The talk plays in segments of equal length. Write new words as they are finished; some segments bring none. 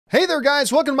Hey there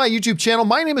guys, welcome to my YouTube channel.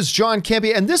 My name is John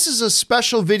Campea and this is a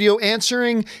special video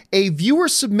answering a viewer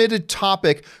submitted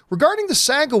topic regarding the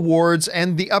SAG Awards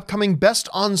and the upcoming Best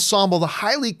Ensemble, the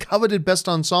highly coveted Best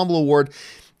Ensemble Award.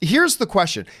 Here's the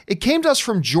question. It came to us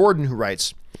from Jordan, who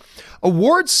writes,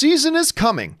 award season is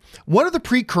coming. One of the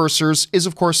precursors is,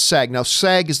 of course, SAG. Now,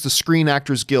 SAG is the Screen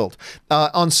Actors Guild.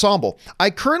 Ensemble. I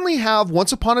currently have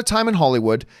Once Upon a Time in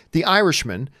Hollywood, The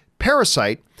Irishman,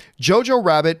 Parasite, Jojo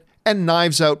Rabbit, and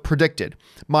Knives Out predicted.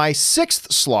 My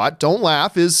sixth slot, don't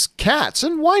laugh, is Cats.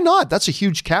 And why not? That's a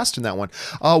huge cast in that one.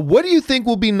 What do you think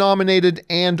will be nominated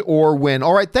and or win?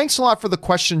 All right, thanks a lot for the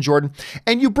question, Jordan.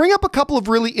 And you bring up a couple of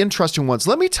really interesting ones.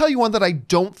 Let me tell you one that I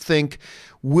don't think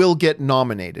will get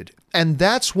nominated. And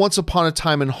that's Once Upon a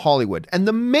Time in Hollywood. And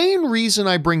the main reason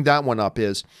I bring that one up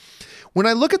is when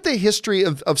I look at the history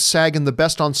of SAG and the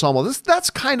Best Ensemble,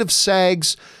 that's kind of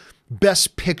SAG's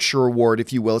Best Picture Award,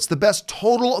 if you will. It's the best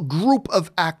total group of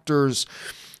actors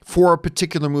for a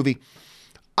particular movie.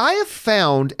 I have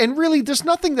found, and really there's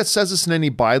nothing that says this in any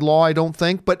bylaw, I don't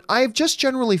think, but I have just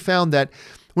generally found that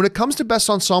when it comes to Best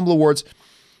Ensemble Awards,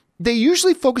 they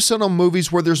usually focus on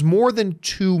movies where there's more than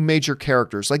two major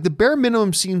characters. Like the bare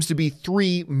minimum seems to be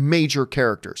three major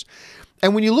characters.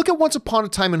 And when you look at Once Upon a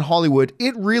Time in Hollywood,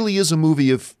 it really is a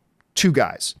movie of two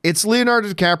guys. It's Leonardo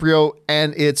DiCaprio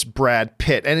and it's Brad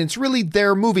Pitt, and it's really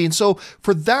their movie. And so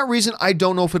for that reason, I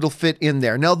don't know if it'll fit in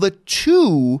there. Now, the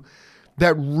two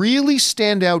that really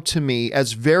stand out to me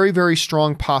as very, very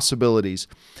strong possibilities,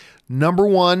 number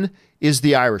one is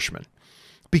The Irishman.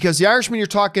 Because The Irishman, you're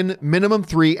talking minimum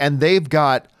three, and they've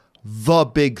got the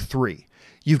big three.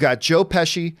 You've got Joe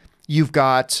Pesci, you've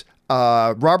got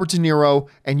Robert De Niro,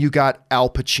 and you got Al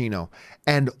Pacino.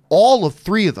 And all of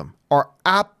three of them are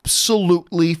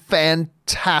absolutely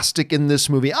fantastic in this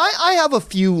movie. I have a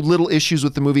few little issues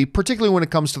with the movie, particularly when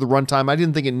it comes to the runtime. I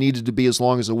didn't think it needed to be as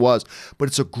long as it was, but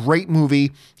it's a great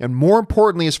movie. And more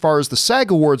importantly, as far as the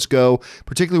SAG Awards go,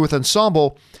 particularly with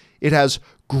Ensemble, it has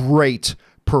great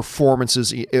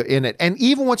performances in it. And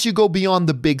even once you go beyond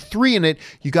the big three in it,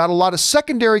 you got a lot of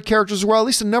secondary characters as well, at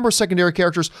least a number of secondary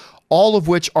characters, all of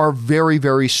which are very,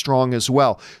 very strong as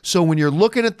well. So when you're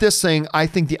looking at this thing, I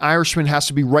think The Irishman has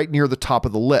to be right near the top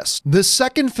of the list. The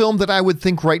second film that I would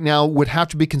think right now would have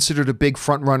to be considered a big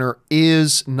frontrunner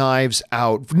is Knives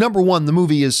Out. Number one, the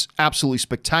movie is absolutely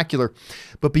spectacular.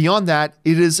 But beyond that,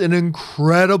 it is an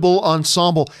incredible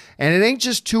ensemble. And it ain't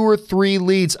just two or three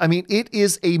leads. I mean, it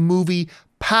is a movie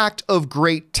packed of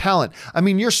great talent. I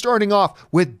mean, you're starting off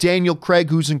with Daniel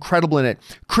Craig, who's incredible in it,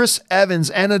 Chris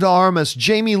Evans, Ana de Armas,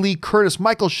 Jamie Lee Curtis,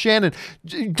 Michael Shannon,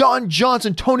 Don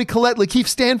Johnson, Toni Collette, Lakeith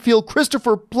Stanfield,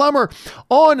 Christopher Plummer,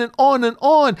 on and on and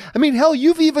on. I mean, hell,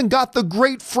 you've even got the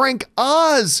great Frank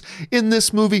Oz in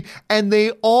this movie, and they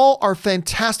all are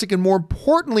fantastic. And more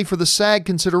importantly, for the SAG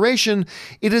consideration,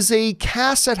 it is a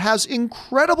cast that has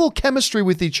incredible chemistry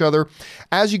with each other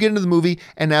as you get into the movie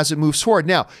and as it moves forward.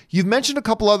 Now, you've mentioned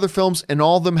a couple other films, and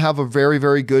all of them have a very,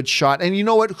 very good shot. And you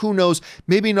know what? Who knows?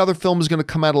 Maybe another film is going to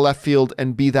come out of left field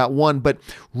and be that one. But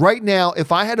right now,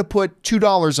 if I had to put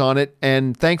 $2 on it,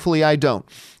 and thankfully I don't,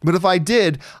 but if I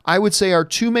did, I would say our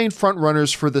two main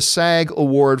frontrunners for the SAG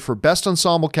Award for Best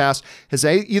Ensemble Cast has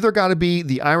either got to be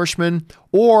The Irishman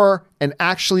or, and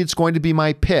actually it's going to be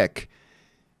my pick,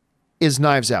 is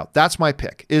Knives Out. That's my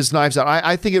pick, is Knives Out.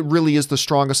 I think it really is the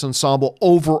strongest ensemble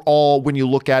overall when you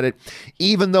look at it.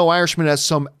 Even though Irishman has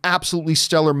some absolutely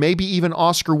stellar, maybe even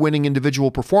Oscar-winning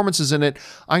individual performances in it,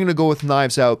 I'm going to go with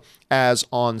Knives Out as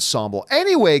ensemble.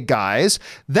 Anyway, guys,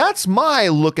 that's my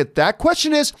look at that.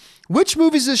 Question is, which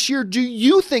movies this year do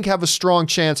you think have a strong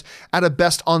chance at a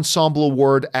Best Ensemble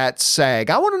Award at SAG?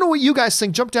 I want to know what you guys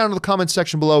think. Jump down to the comment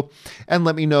section below and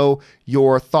let me know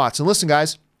your thoughts. And listen,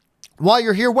 guys, while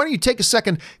you're here, why don't you take a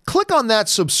second, click on that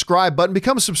subscribe button,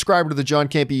 become a subscriber to the John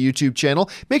Campea YouTube channel.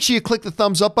 Make sure you click the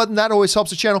thumbs up button. That always helps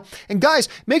the channel. And guys,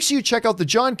 make sure you check out the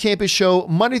John Campea Show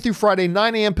Monday through Friday,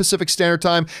 9 a.m. Pacific Standard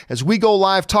Time, as we go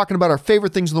live talking about our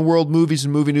favorite things in the world, movies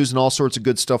and movie news and all sorts of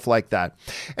good stuff like that.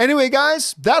 Anyway,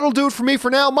 guys, that'll do it for me for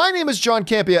now. My name is John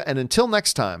Campea, and until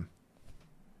next time,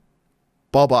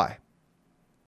 bye-bye.